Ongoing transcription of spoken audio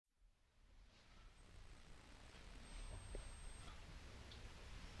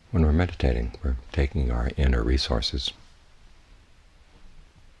When we're meditating, we're taking our inner resources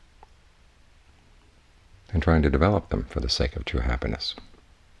and trying to develop them for the sake of true happiness.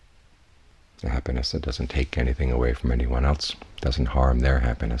 A happiness that doesn't take anything away from anyone else, doesn't harm their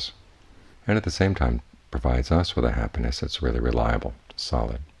happiness, and at the same time provides us with a happiness that's really reliable,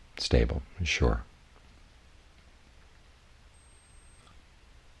 solid, stable, and sure.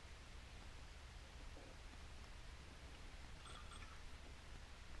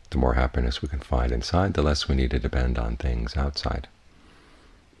 The more happiness we can find inside, the less we need to depend on things outside.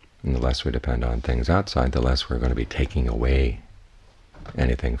 And the less we depend on things outside, the less we're going to be taking away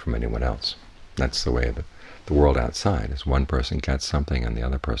anything from anyone else. That's the way the world outside is. One person gets something and the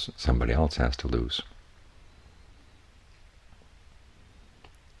other person, somebody else, has to lose.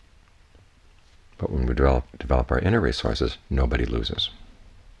 But when we develop our inner resources, nobody loses.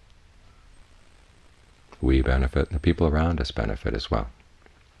 We benefit, and the people around us benefit as well.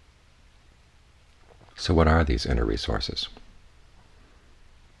 So what are these inner resources?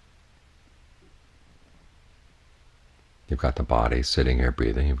 You've got the body sitting here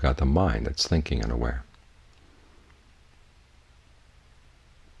breathing. You've got the mind that's thinking and aware.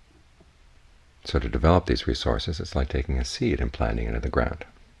 So to develop these resources, it's like taking a seed and planting it into the ground.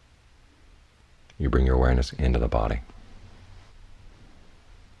 You bring your awareness into the body.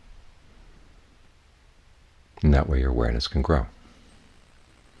 And that way your awareness can grow.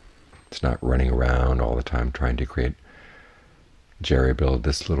 It's not running around all the time trying to create, jerry-build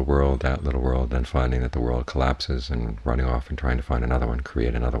this little world, that little world, then finding that the world collapses and running off and trying to find another one,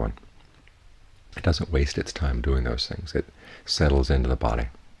 create another one. It doesn't waste its time doing those things. It settles into the body.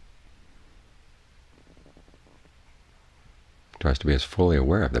 It tries to be as fully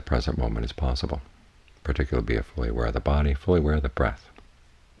aware of the present moment as possible, particularly be fully aware of the body, fully aware of the breath,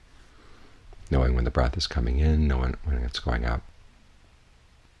 knowing when the breath is coming in, knowing when it's going out.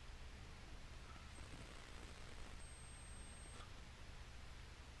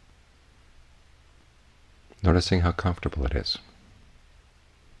 Noticing how comfortable it is,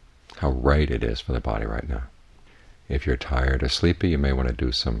 how right it is for the body right now. If you're tired or sleepy, you may want to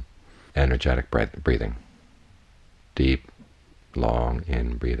do some energetic breathing, deep, long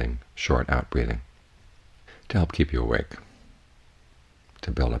in breathing, short out breathing, to help keep you awake,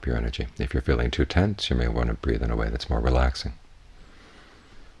 to build up your energy. If you're feeling too tense, you may want to breathe in a way that's more relaxing.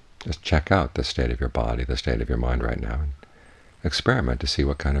 Just check out the state of your body, the state of your mind right now, and experiment to see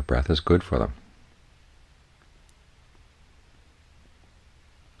what kind of breath is good for them.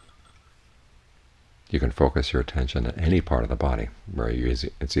 You can focus your attention at any part of the body where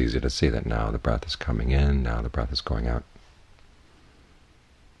it's easy to see that now the breath is coming in, now the breath is going out.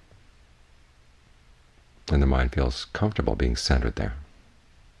 And the mind feels comfortable being centered there.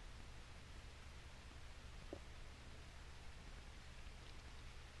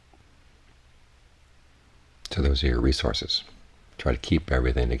 So those are your resources. Try to keep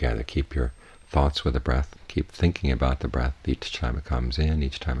everything together. Keep your thoughts with the breath. Keep thinking about the breath each time it comes in,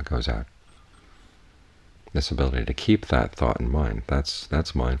 each time it goes out. This ability to keep that thought in mind,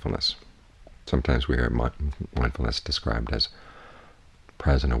 that's mindfulness. Sometimes we hear mindfulness described as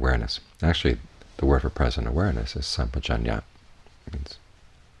present awareness. Actually, the word for present awareness is sampajanya. It means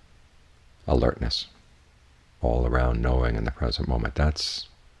alertness, all around knowing in the present moment. That's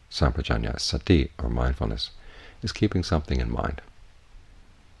sampajanya. Sati, or mindfulness, is keeping something in mind.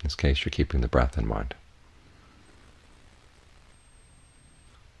 In this case, you're keeping the breath in mind.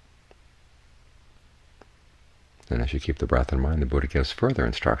 And as you keep the breath in mind, the Buddha gives further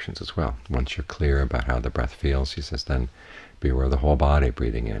instructions as well. Once you're clear about how the breath feels, he says, then be aware of the whole body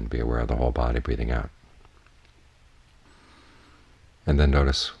breathing in, be aware of the whole body breathing out. And then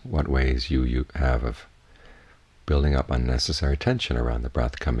notice what ways you have of building up unnecessary tension around the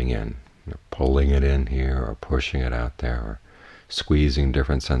breath coming in, pulling it in here or pushing it out there, or squeezing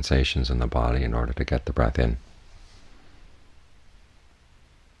different sensations in the body in order to get the breath in.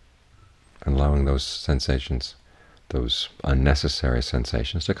 And allowing those sensations, those unnecessary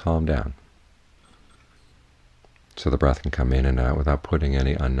sensations, to calm down, so the breath can come in and out without putting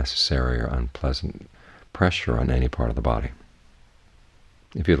any unnecessary or unpleasant pressure on any part of the body.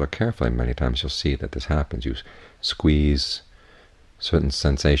 If you look carefully, many times you'll see that this happens. You squeeze certain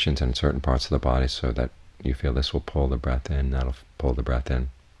sensations in certain parts of the body so that you feel this will pull the breath in, that'll pull the breath in.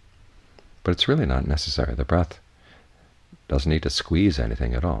 But it's really not necessary. The breath doesn't need to squeeze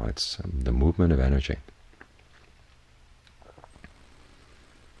anything at all. It's the movement of energy.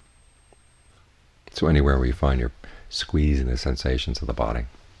 So anywhere where you find you're squeezing the sensations of the body,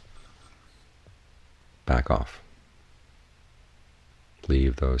 back off.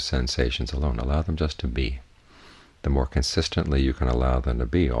 Leave those sensations alone. Allow them just to be. the more consistently you can allow them to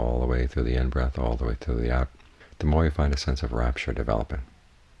be all the way through the in-breath, all the way through the out, the more you find a sense of rapture developing,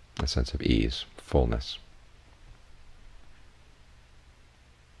 a sense of ease, fullness,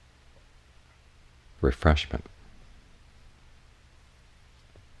 refreshment.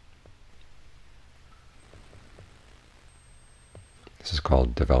 This is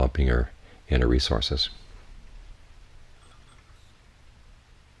called developing your inner resources.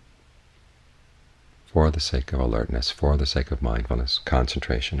 For the sake of alertness, for the sake of mindfulness,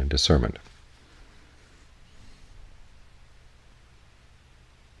 concentration, and discernment.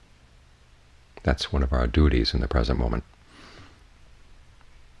 That's one of our duties in the present moment.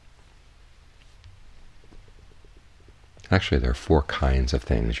 Actually, there are 4 kinds of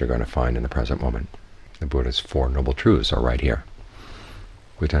things you're going to find in the present moment. The Buddha's 4 Noble Truths are right here.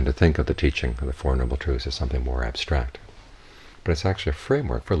 We tend to think of the teaching of the 4 Noble Truths as something more abstract, but it's actually a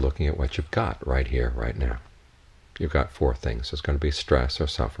framework for looking at what you've got right here, right now. You've got 4 things. There's going to be stress or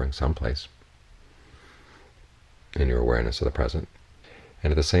suffering someplace in your awareness of the present.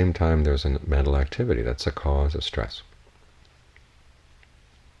 And at the same time, there's a mental activity that's a cause of stress.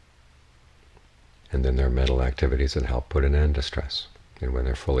 And then there are mental activities that help put an end to stress. And when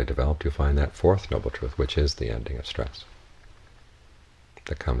they're fully developed, you find that 4th Noble Truth, which is the ending of stress,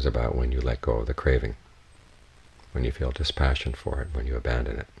 that comes about when you let go of the craving, when you feel dispassion for it, when you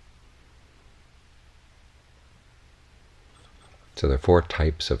abandon it. So there are 4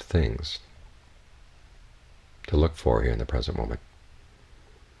 types of things to look for here in the present moment.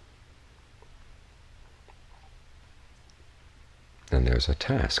 And there's a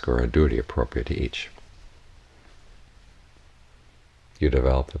task or a duty appropriate to each. You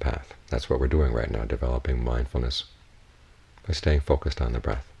develop the path. That's what we're doing right now, developing mindfulness by staying focused on the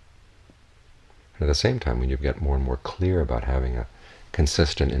breath. And at the same time, when you get more and more clear about having a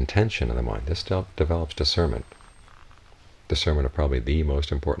consistent intention of the mind, this develops discernment. Discernment of probably the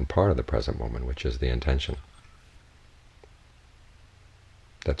most important part of the present moment, which is the intention.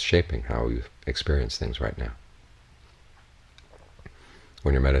 That's shaping how you experience things right now.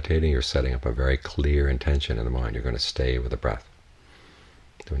 When you're meditating, you're setting up a very clear intention in the mind. You're going to stay with the breath.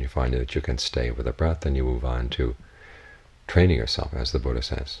 When you find that you can stay with the breath, then you move on to training yourself, as the Buddha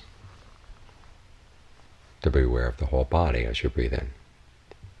says, to be aware of the whole body as you breathe in.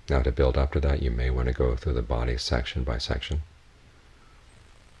 Now, to build up to that, you may want to go through the body section by section,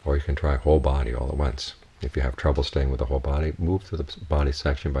 or you can try whole body all at once. If you have trouble staying with the whole body, move through the body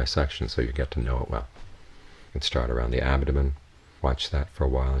section by section so you get to know it well. You can start around the abdomen, watch that for a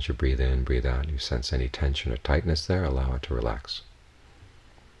while as you breathe in, breathe out. You sense any tension or tightness there, allow it to relax.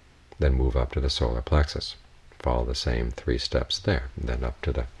 Then move up to the solar plexus. Follow the same 3 steps there, and then up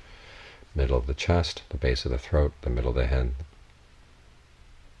to the middle of the chest, the base of the throat, the middle of the head,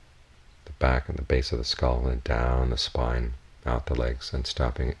 the back and the base of the skull, and down the spine, out the legs, and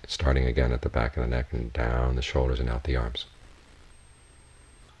starting again at the back of the neck, and down the shoulders and out the arms.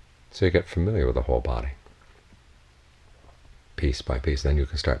 So you get familiar with the whole body, piece by piece. Then you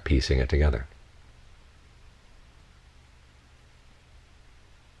can start piecing it together.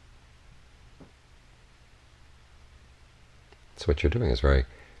 So what you're doing is very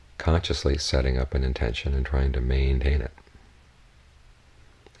consciously setting up an intention and trying to maintain it.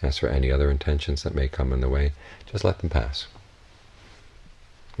 As for any other intentions that may come in the way, just let them pass.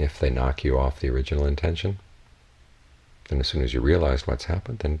 If they knock you off the original intention, then as soon as you realize what's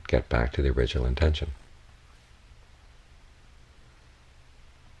happened, then get back to the original intention.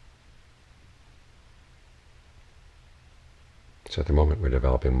 So at the moment we're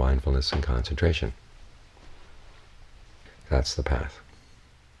developing mindfulness and concentration. That's the path.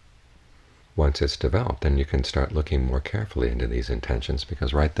 Once it's developed, then you can start looking more carefully into these intentions,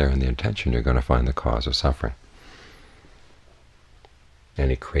 because right there in the intention you're going to find the cause of suffering.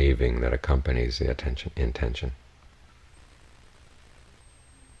 Any craving that accompanies the intention.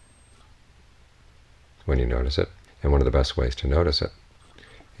 When you notice it, and one of the best ways to notice it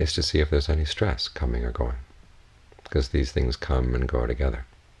is to see if there's any stress coming or going, because these things come and go together.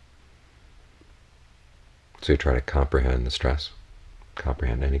 So you try to comprehend the stress,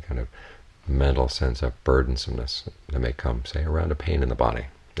 comprehend any kind of mental sense of burdensomeness that may come, say, around a pain in the body.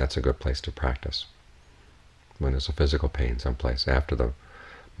 That's a good place to practice. When there's a physical pain someplace, after the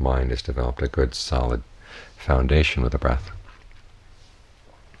mind has developed a good, solid foundation with the breath.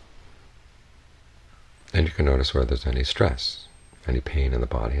 And you can notice where there's any stress, any pain in the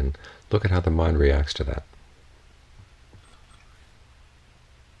body, and look at how the mind reacts to that.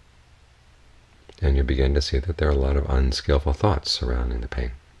 And you begin to see that there are a lot of unskillful thoughts surrounding the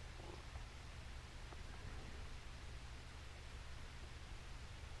pain.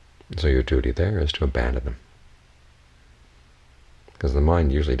 So your duty there is to abandon them. Because the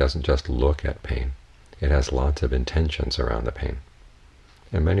mind usually doesn't just look at pain. It has lots of intentions around the pain.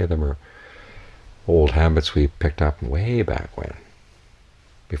 And many of them are old habits we picked up way back when,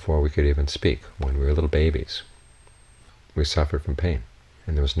 before we could even speak, when we were little babies. We suffered from pain,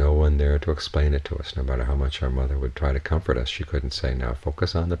 and there was no one there to explain it to us. No matter how much our mother would try to comfort us, she couldn't say, now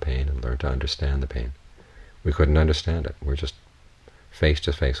focus on the pain and learn to understand the pain. We couldn't understand it. We're just face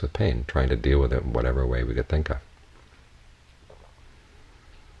to face with pain, trying to deal with it in whatever way we could think of.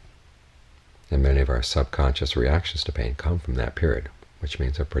 And many of our subconscious reactions to pain come from that period, which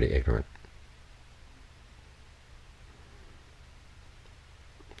means they're pretty ignorant.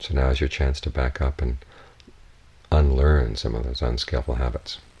 So now is your chance to back up and unlearn some of those unskillful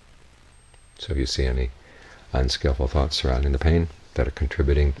habits. So if you see any unskillful thoughts surrounding the pain that are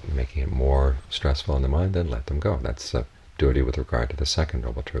contributing, making it more stressful in the mind, then let them go. That's the duty with regard to the second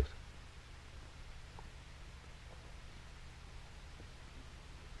Noble Truth.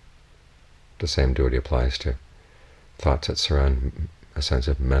 The same duty applies to thoughts that surround a sense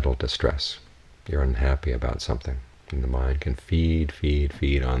of mental distress. You're unhappy about something, and the mind can feed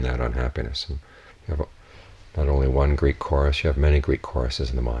on that unhappiness. And you have not only one Greek chorus, you have many Greek choruses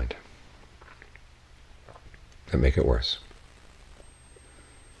in the mind that make it worse.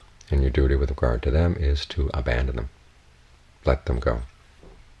 And your duty with regard to them is to abandon them. Let them go.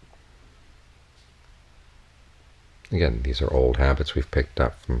 Again, these are old habits we've picked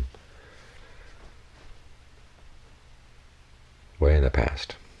up from way in the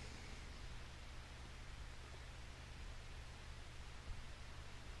past.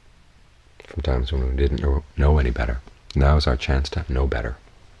 From times when we didn't know any better. Now is our chance to know better.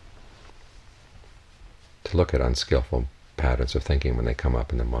 To look at unskillful patterns of thinking when they come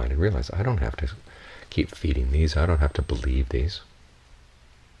up in the mind and realize, I don't have to keep feeding these. I don't have to believe these.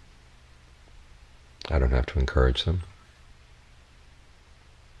 I don't have to encourage them.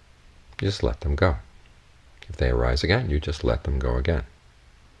 Just let them go. If they arise again, you just let them go again.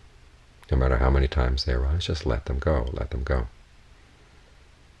 No matter how many times they arise, just let them go, let them go.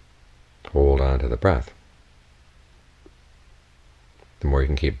 Hold on to the breath. The more you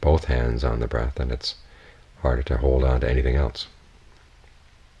can keep both hands on the breath, then it's harder to hold on to anything else.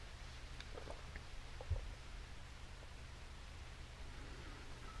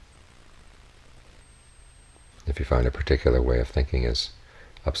 If you find a particular way of thinking is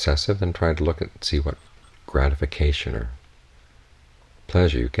obsessive, then try to look at, see what gratification or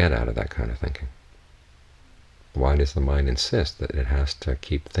pleasure you get out of that kind of thinking. Why does the mind insist that it has to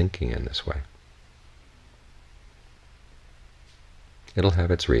keep thinking in this way? It'll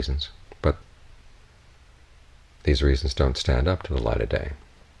have its reasons, but these reasons don't stand up to the light of day.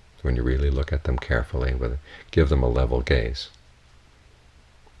 When you really look at them carefully, give them a level gaze,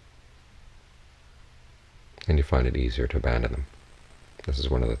 and you find it easier to abandon them. This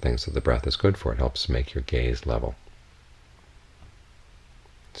is one of the things that the breath is good for. It helps make your gaze level,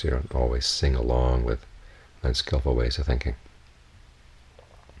 so you don't always sing along with unskillful ways of thinking.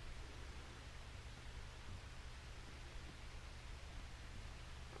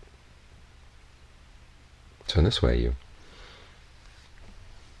 So in this way you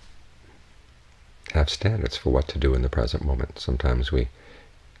have standards for what to do in the present moment. Sometimes we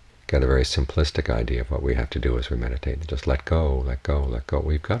get a very simplistic idea of what we have to do as we meditate. Just let go, let go, let go.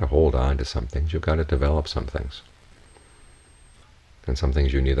 We've got to hold on to some things. You've got to develop some things. And some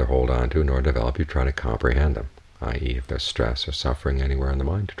things you neither hold on to nor develop, you try to comprehend them, i.e. if there's stress or suffering anywhere in the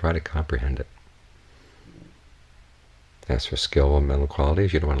mind, to try to comprehend it. As for skill and mental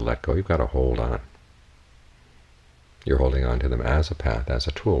qualities, you don't want to let go, you've got to hold on. You're holding on to them as a path, as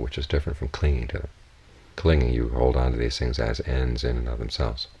a tool, which is different from clinging to them. Clinging, you hold on to these things as ends in and of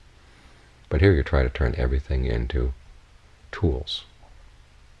themselves. But here you try to turn everything into tools.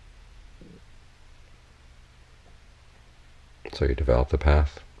 So you develop the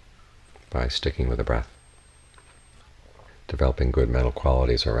path by sticking with the breath, developing good mental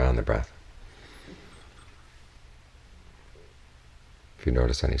qualities around the breath. If you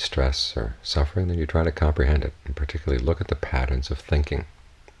notice any stress or suffering, then you try to comprehend it, and particularly look at the patterns of thinking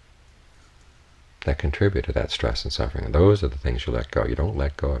that contribute to that stress and suffering. And those are the things you let go. You don't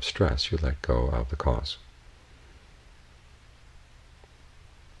let go of stress, you let go of the cause.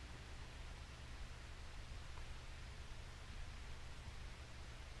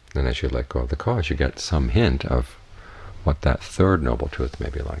 And as you let go of the cause, you get some hint of what that third Noble Truth may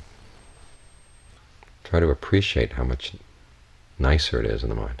be like. Try to appreciate how much nicer it is in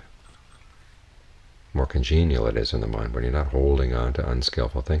the mind, more congenial it is in the mind when you're not holding on to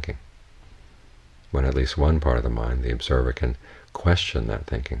unskillful thinking. When at least one part of the mind, the observer, can question that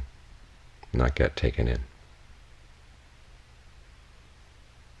thinking, not get taken in.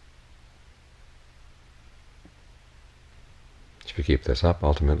 If you keep this up,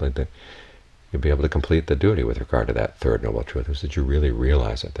 ultimately you'll be able to complete the duty with regard to that third noble truth, is that you really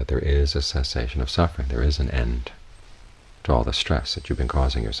realize it, that there is a cessation of suffering, there is an end to all the stress that you've been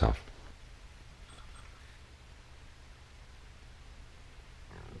causing yourself.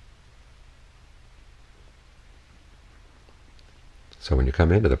 So when you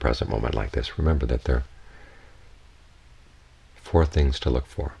come into the present moment like this, remember that there are 4 things to look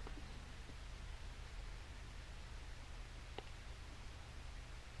for.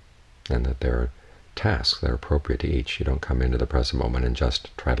 And that there are tasks that are appropriate to each. You don't come into the present moment and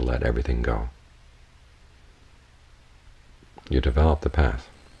just try to let everything go. You develop the path,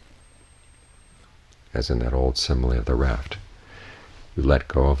 as in that old simile of the raft. You let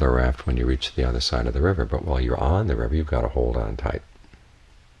go of the raft when you reach the other side of the river, but while you're on the river, you've got to hold on tight.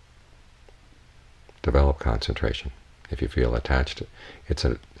 Develop concentration. If you feel attached, it's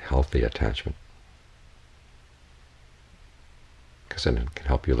a healthy attachment, because then it can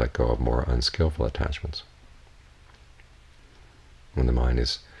help you let go of more unskillful attachments. When the mind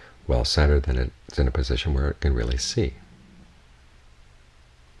is well-centered, then it's in a position where it can really see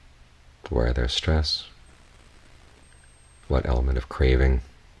where there's stress, what element of craving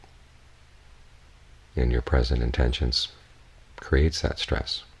in your present intentions creates that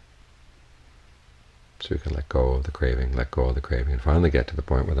stress. So you can let go of the craving, and finally get to the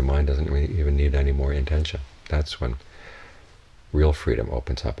point where the mind doesn't even need any more intention. That's when real freedom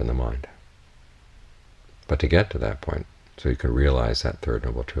opens up in the mind. But to get to that point, so you can realize that third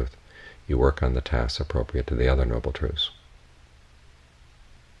noble truth, you work on the tasks appropriate to the other noble truths.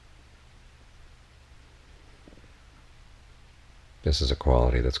 This is a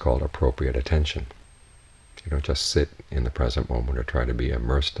quality that's called appropriate attention. You don't just sit in the present moment or try to be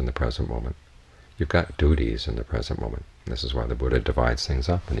immersed in the present moment. You've got duties in the present moment. This is why the Buddha divides things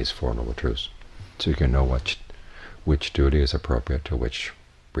up in these 4 noble truths, so you can know which duty is appropriate to which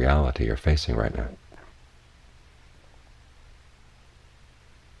reality you're facing right now.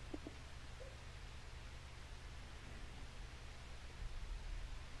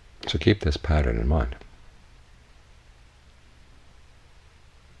 So keep this pattern in mind.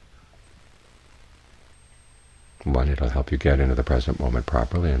 One, it'll help you get into the present moment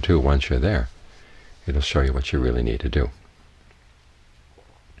properly, and 2, once you're there, it'll show you what you really need to do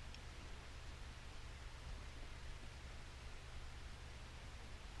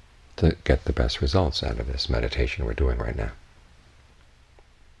to get the best results out of this meditation we're doing right now.